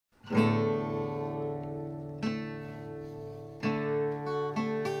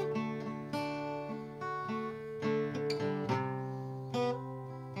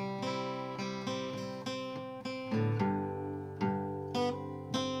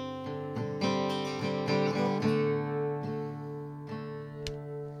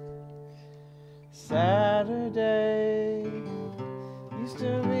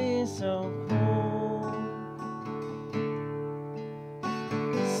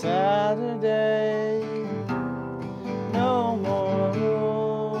Saturday, no more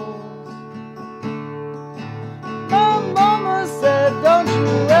rules. My mama said, don't you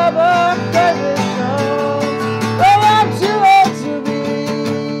ever play with songs. Well, I'm too old to be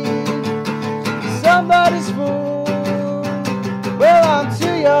somebody's fool. Well, I'm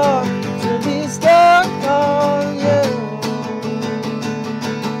too young to be stuck on you.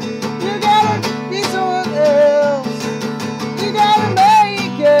 You gotta be someone else. You gotta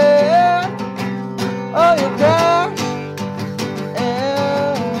make it. Oh, you crash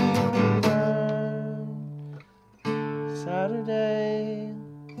and burn. Saturday,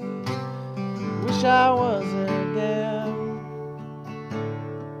 wish I was again,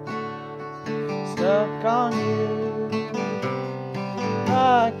 stuck on you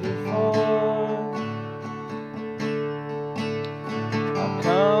like before. I'll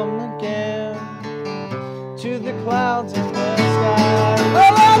come again to the clouds in the sky.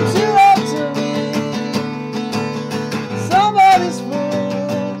 Well, I'm too old to be somebody's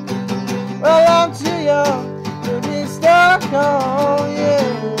fool. Well, I'm too young to be stuck on you.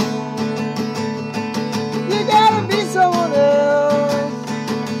 You gotta be someone else.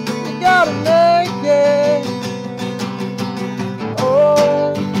 You gotta make it.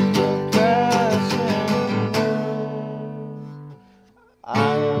 Oh, you're crashing down.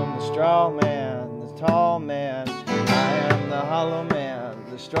 I am the strong man, the tall man. I am the hollow man,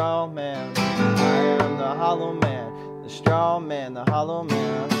 the strong man. I am the hollow man, the strong man, the hollow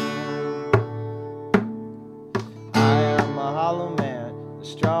man. I am a hollow man, the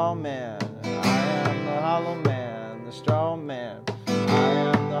strong man. I am the hollow man, the strong man. I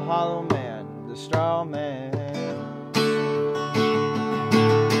am the hollow man, the strong man.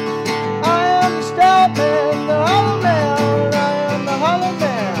 I am the strong man, the hollow man. I am the hollow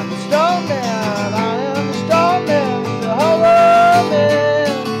man, the strong man. I am the strong man, the hollow man.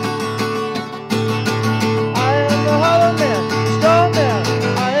 I am the hollow man, the strong man.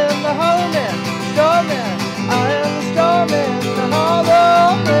 I am the hollow man, the strong man. I am the strong man, the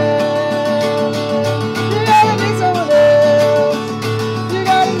hollow man. You gotta be someone else. You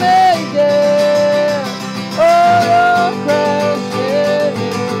gotta make it. Oh, you're crashing.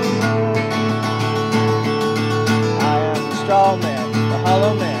 I am the strong man, the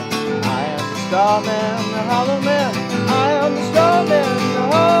hollow man. I am the strong man, the hollow man. I am the strong man, the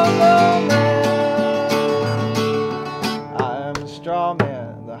hollow man. I am the strong man,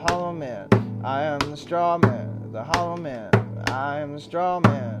 the hollow man. I am the strong man, the hollow man. I am the strong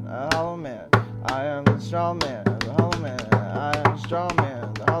man, the hollow man. I am the strong man, the hollow man. I am the strong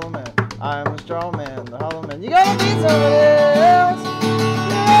man, the hollow man. I am the strong man, the hollow man. You gotta be someone else.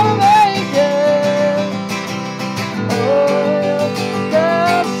 You gotta make it. Oh,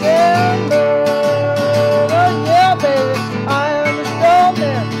 crash and burn. Oh yeah, baby. I am the strong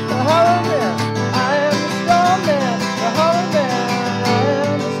man, the hollow man. I am the strong man, the hollow man. I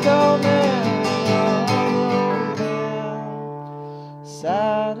am the strong man, the hollow man.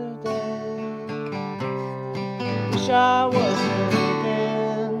 Saturday, wish I was